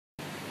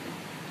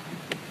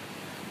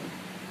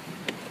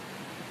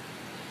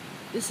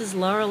This is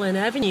Laurel and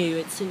Avenue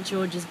at St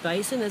Georges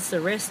Basin. It's the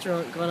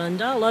restaurant gone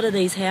under. A lot of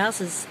these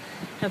houses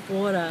have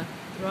water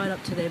right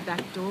up to their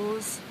back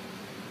doors.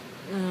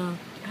 Have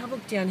a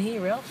look down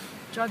here, Ralph.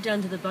 Drive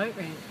down to the boat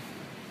ramp.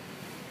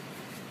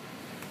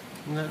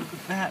 No, look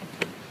at that.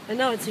 I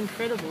know, it's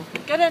incredible.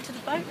 Go down to the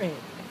boat ramp.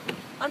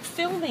 I'm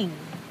filming.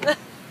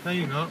 No,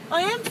 you're not.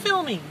 I am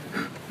filming.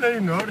 No,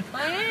 you're not.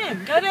 I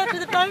am. Go down to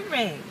the boat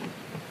ramp.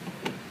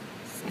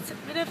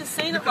 We've never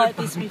seen it like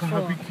this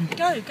before.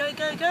 Go.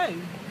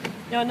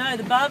 Yeah, I know,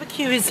 the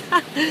barbecue is...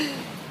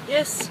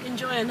 Yes,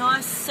 enjoy a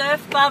nice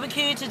surf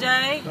barbecue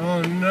today.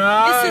 Oh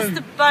no! This is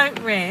the boat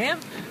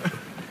ramp,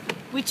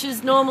 which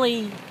is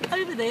normally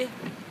over there.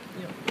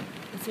 Yeah,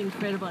 it's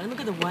incredible. And look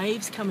at the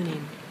waves coming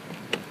in.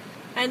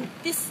 And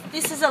this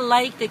is a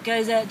lake that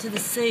goes out to the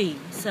sea.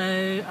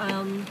 So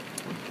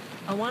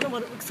I wonder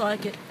what it looks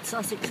like at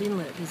Sussex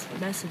Inlet. There's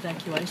mass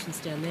evacuations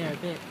down there a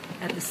bit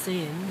at the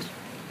sea end.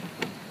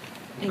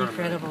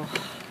 Incredible.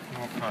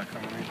 More car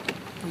coming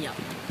in. Yep.